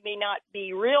Democrat Party may not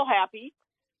be real happy,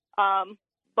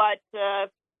 but I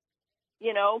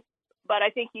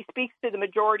think he speaks to the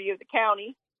majority of the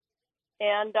county,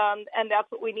 and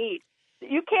that's what we need.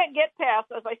 You can't get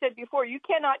past, as I said before, you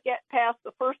cannot get past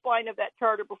the first line of that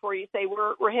charter before you say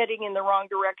we're heading in the wrong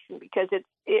direction, because it's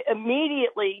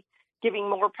immediately giving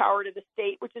more power to the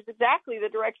state, which is exactly the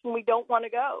direction we don't want to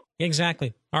go.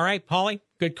 Exactly. All right, Holly,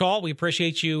 good call. We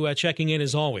appreciate you checking in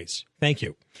as always. Thank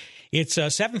you. It's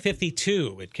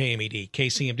 7:52 at KMED.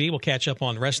 KCMD will catch up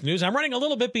on the rest of the news. I'm running a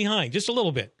little bit behind, just a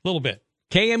little bit.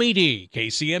 KMED,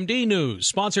 KCMD News,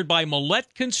 sponsored by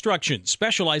Millette Construction,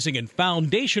 specializing in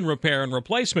foundation repair and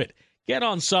replacement. Get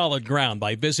on solid ground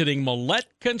by visiting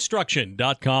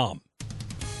MilletteConstruction.com.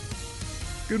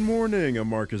 Good morning. I'm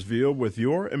Marcus Veal with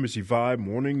your NBC5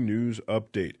 Morning News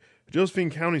Update. A Josephine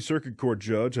County Circuit Court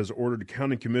judge has ordered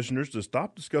county commissioners to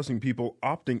stop discussing people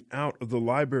opting out of the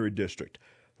library district.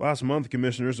 Last month,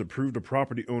 commissioners approved a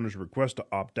property owner's request to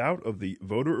opt out of the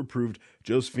voter-approved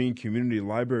Josephine Community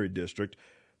Library District.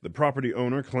 The property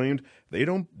owner claimed they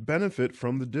don't benefit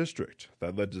from the district.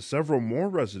 That led to several more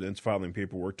residents filing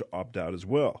paperwork to opt out as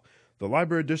well. The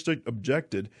library district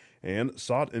objected and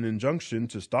sought an injunction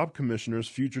to stop commissioners'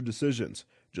 future decisions.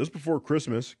 Just before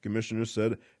Christmas, commissioners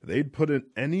said they'd put in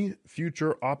any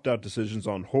future opt-out decisions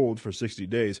on hold for 60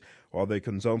 days while they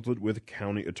consulted with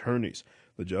county attorneys.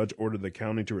 The judge ordered the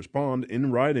county to respond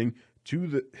in writing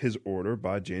to his order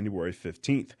by January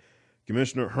 15th.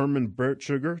 Commissioner Herman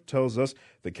Bertschuger tells us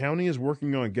the county is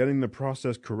working on getting the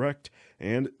process correct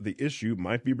and the issue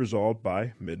might be resolved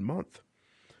by mid-month.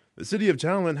 The City of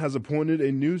Talent has appointed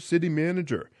a new city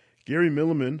manager. Gary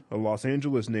Milliman, a Los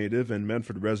Angeles native and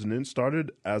Medford resident,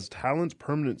 started as Talent's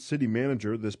permanent city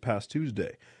manager this past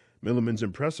Tuesday. Milliman's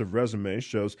impressive resume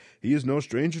shows he is no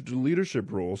stranger to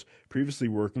leadership roles, previously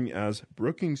working as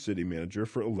Brookings city manager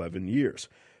for 11 years.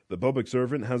 The public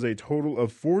servant has a total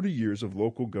of 40 years of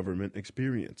local government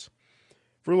experience.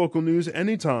 For local news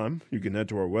anytime, you can head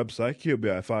to our website,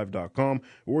 KOBI5.com,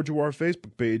 or to our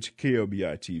Facebook page,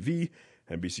 KOBI TV.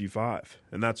 NBC5.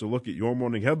 And that's a look at your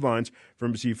morning headlines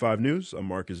from NBC5 News. I'm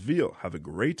Marcus Veal. Have a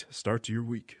great start to your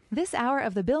week. This hour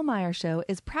of the Bill Meyer Show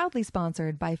is proudly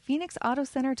sponsored by Phoenix Auto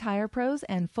Center Tire Pros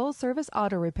and Full Service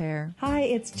Auto Repair. Hi,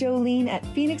 it's Jolene at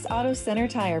Phoenix Auto Center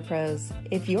Tire Pros.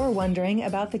 If you're wondering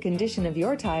about the condition of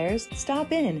your tires,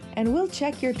 stop in and we'll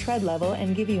check your tread level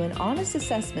and give you an honest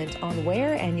assessment on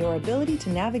wear and your ability to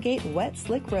navigate wet,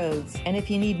 slick roads. And if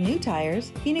you need new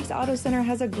tires, Phoenix Auto Center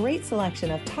has a great selection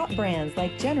of top brands like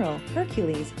General,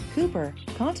 Hercules, Cooper,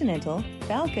 Continental,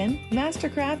 Falcon,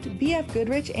 Mastercraft, BF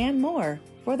Goodrich, and more.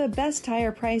 For the best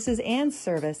tire prices and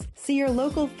service, see your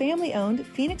local family-owned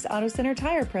Phoenix Auto Center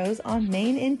Tire Pros on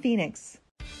Main in Phoenix.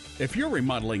 If you're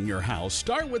remodeling your house,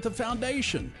 start with the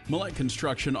foundation. Millette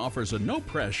Construction offers a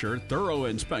no-pressure, thorough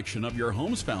inspection of your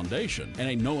home's foundation and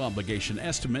a no-obligation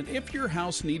estimate if your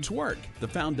house needs work. The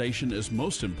foundation is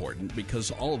most important because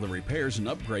all of the repairs and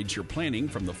upgrades you're planning,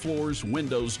 from the floors,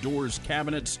 windows, doors,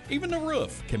 cabinets, even the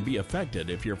roof, can be affected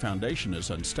if your foundation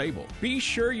is unstable. Be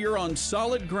sure you're on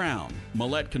solid ground.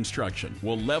 Millette Construction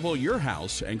will level your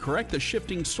house and correct the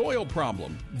shifting soil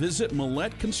problem. Visit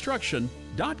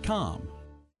MilletteConstruction.com.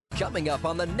 Coming up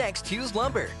on the next Hughes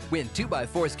Lumber. When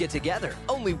 2x4s get together,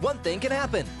 only one thing can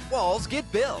happen. Walls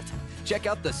get built. Check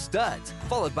out the studs,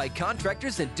 followed by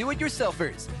contractors and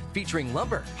do-it-yourselfers, featuring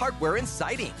lumber, hardware, and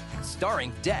siding,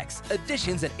 starring decks,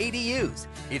 additions, and ADUs.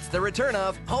 It's the return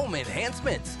of home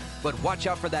enhancements. But watch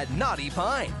out for that knotty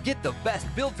pine. Get the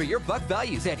best build for your buck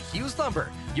values at Hughes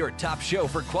Lumber, your top show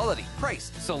for quality,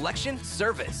 price, selection,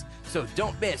 service. So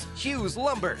don't miss Hughes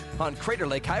Lumber on Crater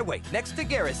Lake Highway next to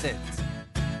Garrison's.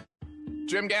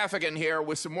 Jim Gaffigan here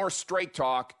with some more Straight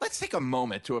Talk. Let's take a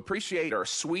moment to appreciate our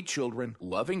sweet children,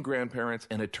 loving grandparents,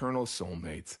 and eternal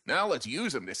soulmates. Now let's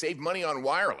use them to save money on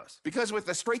wireless. Because with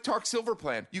the Straight Talk Silver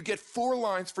Plan, you get 4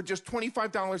 lines for just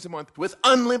 $25 a month with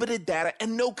unlimited data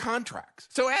and no contracts.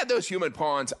 So add those human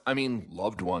pawns,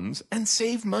 loved ones, and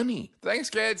save money. Thanks,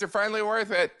 kids. They're finally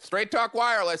worth it. Straight Talk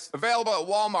Wireless, available at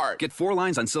Walmart. Get 4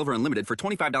 lines on Silver Unlimited for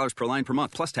 $25 per line per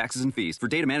month, plus taxes and fees. For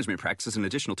data management practices and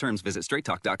additional terms, visit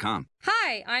straighttalk.com.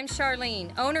 Hi, I'm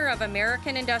Charlene, owner of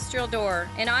American Industrial Door,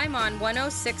 and I'm on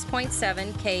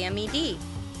 106.7 KMED.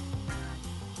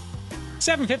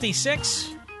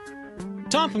 7:56.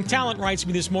 Tom from Talent writes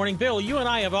me this morning, Bill, you and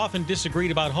I have often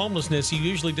disagreed about homelessness. You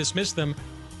usually dismiss them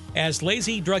as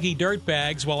lazy, druggy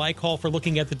dirtbags, while I call for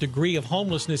looking at the degree of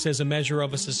homelessness as a measure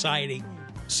of a society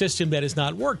system that is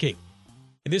not working.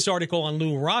 In this article on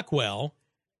Lou Rockwell,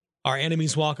 Our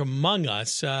Enemies Walk Among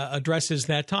Us, addresses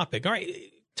that topic. All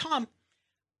right, Tom,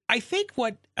 I think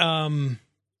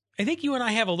you and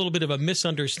I have a little bit of a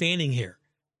misunderstanding here.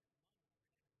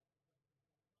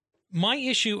 My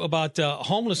issue about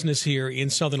homelessness here in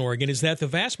Southern Oregon is that the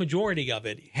vast majority of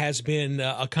it has been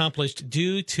accomplished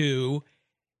due to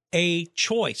a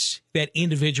choice that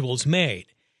individuals made.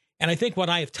 And I think what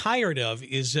I have tired of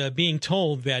is being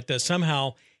told that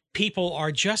somehow people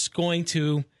are just going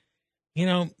to,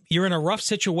 you're in a rough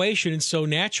situation, and so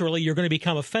naturally you're going to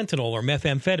become a fentanyl or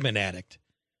methamphetamine addict.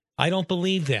 I don't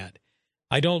believe that.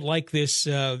 I don't like this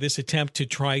attempt to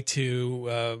try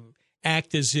to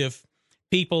act as if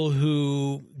people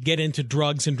who get into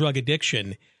drugs and drug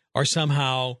addiction are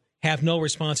somehow have no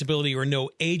responsibility or no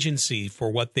agency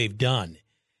for what they've done.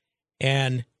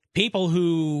 And people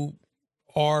who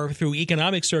are, through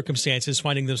economic circumstances,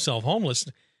 finding themselves homeless,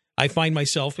 I find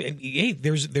myself, hey,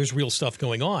 there's real stuff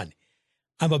going on.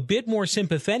 I'm a bit more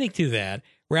sympathetic to that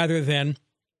rather than,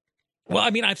 well,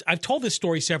 I've told this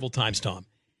story several times, Tom,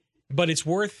 but it's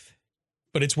worth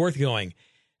going.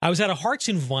 I was at a Hearts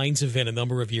and Vines event a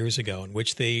number of years ago in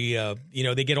which they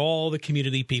get all the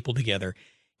community people together,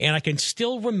 and I can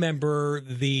still remember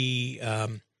the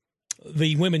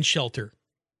women's shelter,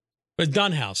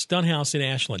 Dunhouse in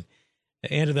Ashland,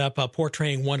 ended up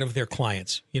portraying one of their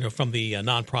clients, from the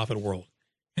nonprofit world,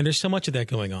 and there's so much of that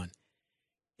going on,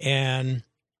 and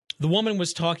the woman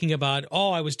was talking about,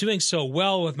 I was doing so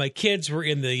well with my kids. We're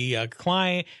in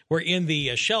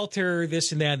the shelter,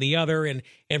 this and that and the other, and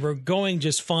we're going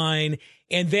just fine.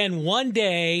 And then one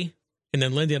day, and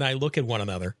then Linda and I look at one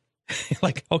another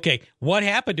like, okay, what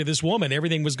happened to this woman?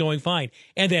 Everything was going fine.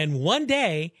 And then one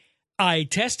day, I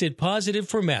tested positive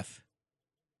for meth.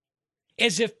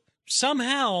 As if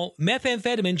somehow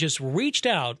methamphetamine just reached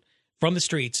out from the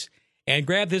streets and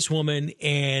grabbed this woman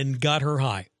and got her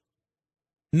high.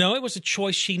 No, it was a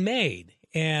choice she made,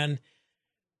 and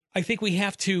I think we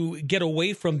have to get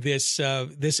away from this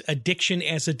addiction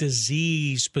as a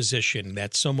disease position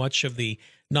that so much of the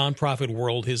nonprofit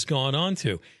world has gone on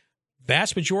to.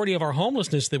 Vast majority of our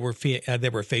homelessness that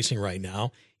we're facing right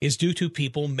now is due to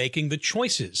people making the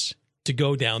choices to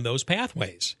go down those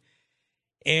pathways,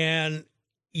 and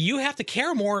you have to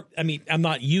care more. I'm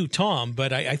not you, Tom,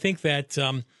 but I think that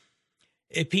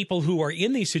people who are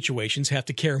in these situations have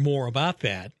to care more about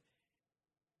that.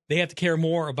 They have to care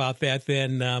more about that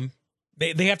than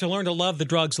they have to learn to love the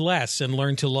drugs less and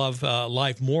learn to love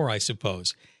life more, I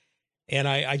suppose. And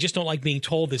I just don't like being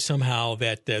told that somehow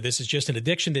that this is just an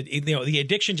addiction, that the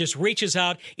addiction just reaches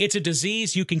out. It's a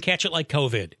disease. You can catch it like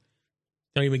COVID.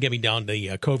 Don't even get me down to the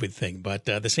COVID thing, but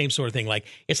the same sort of thing. Like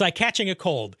it's like catching a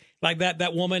cold. Like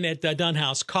that woman at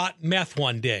Dunhouse caught meth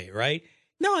one day, right?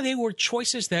 No, they were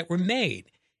choices that were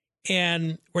made.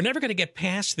 And we're never going to get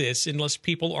past this unless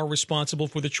people are responsible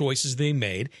for the choices they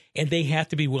made, and they have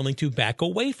to be willing to back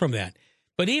away from that.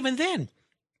 But even then,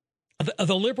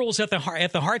 the liberals at the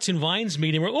Hearts and Vines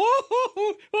meeting were,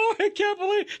 I can't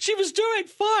believe she was doing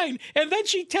fine. And then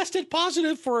she tested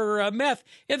positive for meth.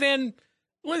 And then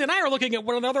Lynn and I are looking at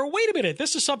one another. Wait a minute.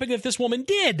 This is something that this woman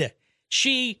did.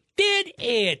 She did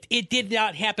it. It did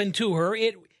not happen to her.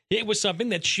 It was something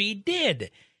that she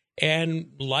did.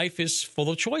 And life is full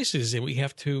of choices, and we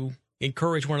have to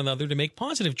encourage one another to make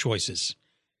positive choices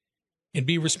and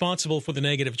be responsible for the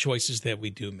negative choices that we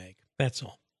do make. That's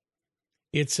all.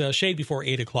 It's shade before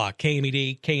 8 o'clock.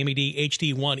 KMED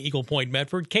HD1 Eagle Point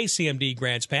Medford, KCMD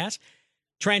Grants Pass,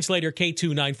 translator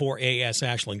K294AS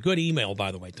Ashland. Good email,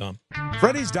 by the way, Tom.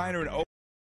 Freddy's Diner and